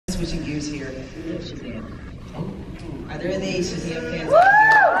switching gears here. Shazam. Are there any Shazam fans out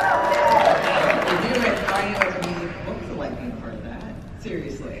here? Do it. What was it like being part of that?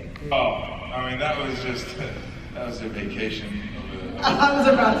 Seriously. Oh, I mean, that was a vacation. I was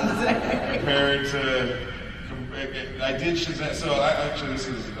about to say. Compared to, I did Shazam. So this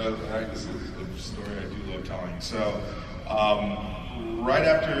is a story I do love telling. So right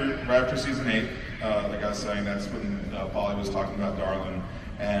after season 8, like I was saying, that's when Polly was talking about Darlin,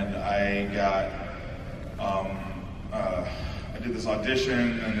 and I got I did this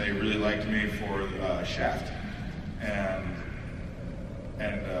audition, and they really liked me for Shaft, and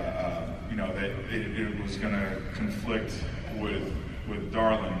you know, it was going to conflict with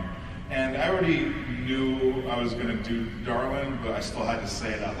Darlin. And I already knew I was going to do Darlin, but I still had to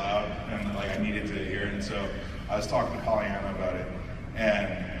say it out loud, and like I needed to hear it. And so I was talking to Pollyanna about it, and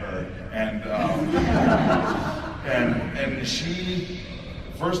her, and she,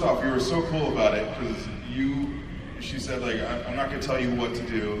 first off, you were so cool about it because she said, like, I'm not going to tell you what to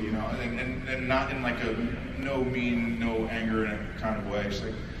do, you know, and not in like a no anger in a kind of way. She's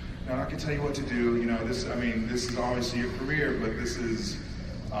like, no, I'm not going to tell you what to do, you know, this is obviously your career, but this is,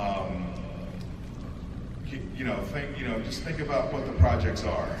 just think about what the projects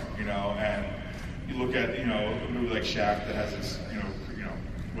are, you know, and you look at, you know, a movie like Shaft that has this, you know,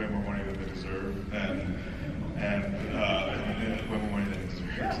 way more money than they deserve, and way more money than it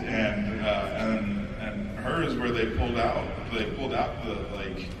deserves, and hers where they pulled out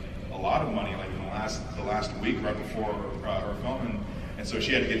a lot of money, like in the last week right before her filming, and so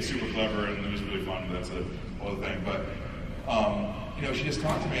she had to get super clever, and it was really fun. But that's a whole other thing, but. You know, she just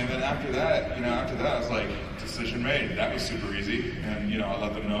talked to me, and then after that, I was like, decision made. That was super easy, and you know, I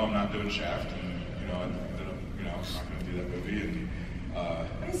let them know I'm not doing Shaft, and you know, I'm not going to do that movie. And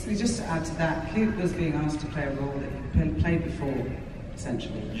basically, just to add to that, Luke was being asked to play a role that he played before,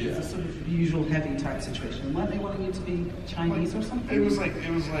 essentially. Yeah. It's a sort of usual heavy type situation. Weren't they wanting you to be Chinese or something? It was like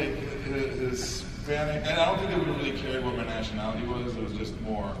Hispanic, and I don't think they would really cared what my nationality was. It was just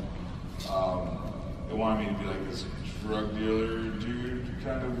more. They wanted me to be like this drug dealer dude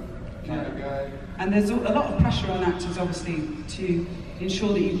kind of guy. And there's a lot of pressure on actors, obviously, to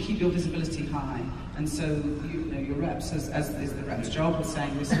ensure that you keep your visibility high. And so, you know, your reps, as is the rep's job, was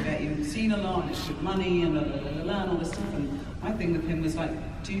saying this will get you seen a lot, and it's good money, and and all this stuff. And my thing with him was like,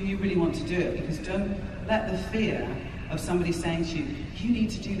 do you really want to do it? Because don't let the fear of somebody saying to you, you need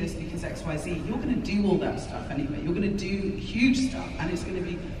to do this because X, Y, Z, you're going to do all that stuff anyway. You're going to do huge stuff, and it's going to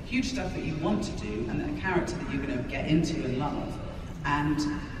be huge stuff that you want to do, and a character that you're going to get into and love. And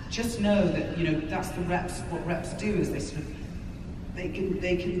just know that, you know, that's what reps do, is they sort of, they can,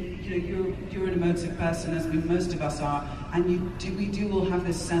 you know, you're an emotive person, as most of us are, and we do all have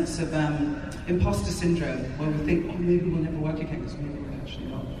this sense of imposter syndrome, where we think, oh, maybe we'll never work again, because maybe we're actually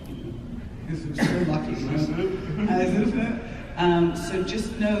not. Because we're so lucky, isn't it? So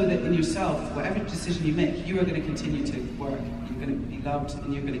just know that in yourself, whatever decision you make, you are going to continue to work, you're going to be loved,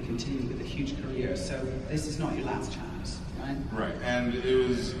 and you're going to continue with a huge career. So this is not your last chance, right? Right, and it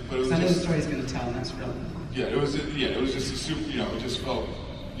was I know the story's going to tell, and that's real. Yeah, it was just a super, you know, it just felt,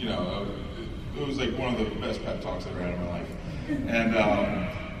 you know, it was like one of the best pep talks I've ever had in my life. And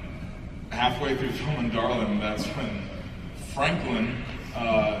halfway through filming Darlin, that's when Franklin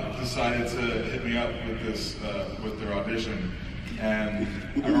decided to hit me up with their audition, and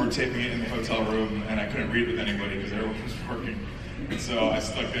I remember taping it in the hotel room, and I couldn't read it with anybody because everyone was working, and so I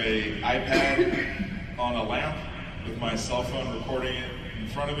stuck a iPad on a lamp with my cell phone recording it in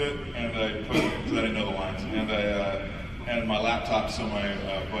front of it, and I put it, because I didn't know the lines, and my laptop so my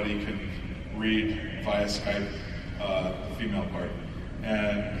buddy could read via Skype the female part,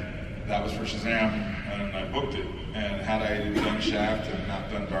 and that was for Shazam, and I booked it. And had I done Shaft and not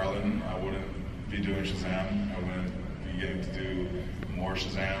done Darlin, I wouldn't be doing Shazam. I wouldn't be getting to do more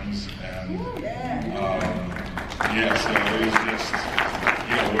Shazams. And so it was just,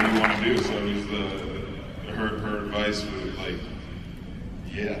 what do you want to do? So it was her advice was like,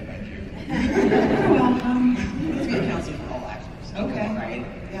 yeah, thank you. You're welcome. It's be a counselor for all actors. Okay. Right?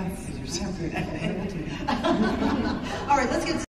 Yes. You're so good. All right, let's get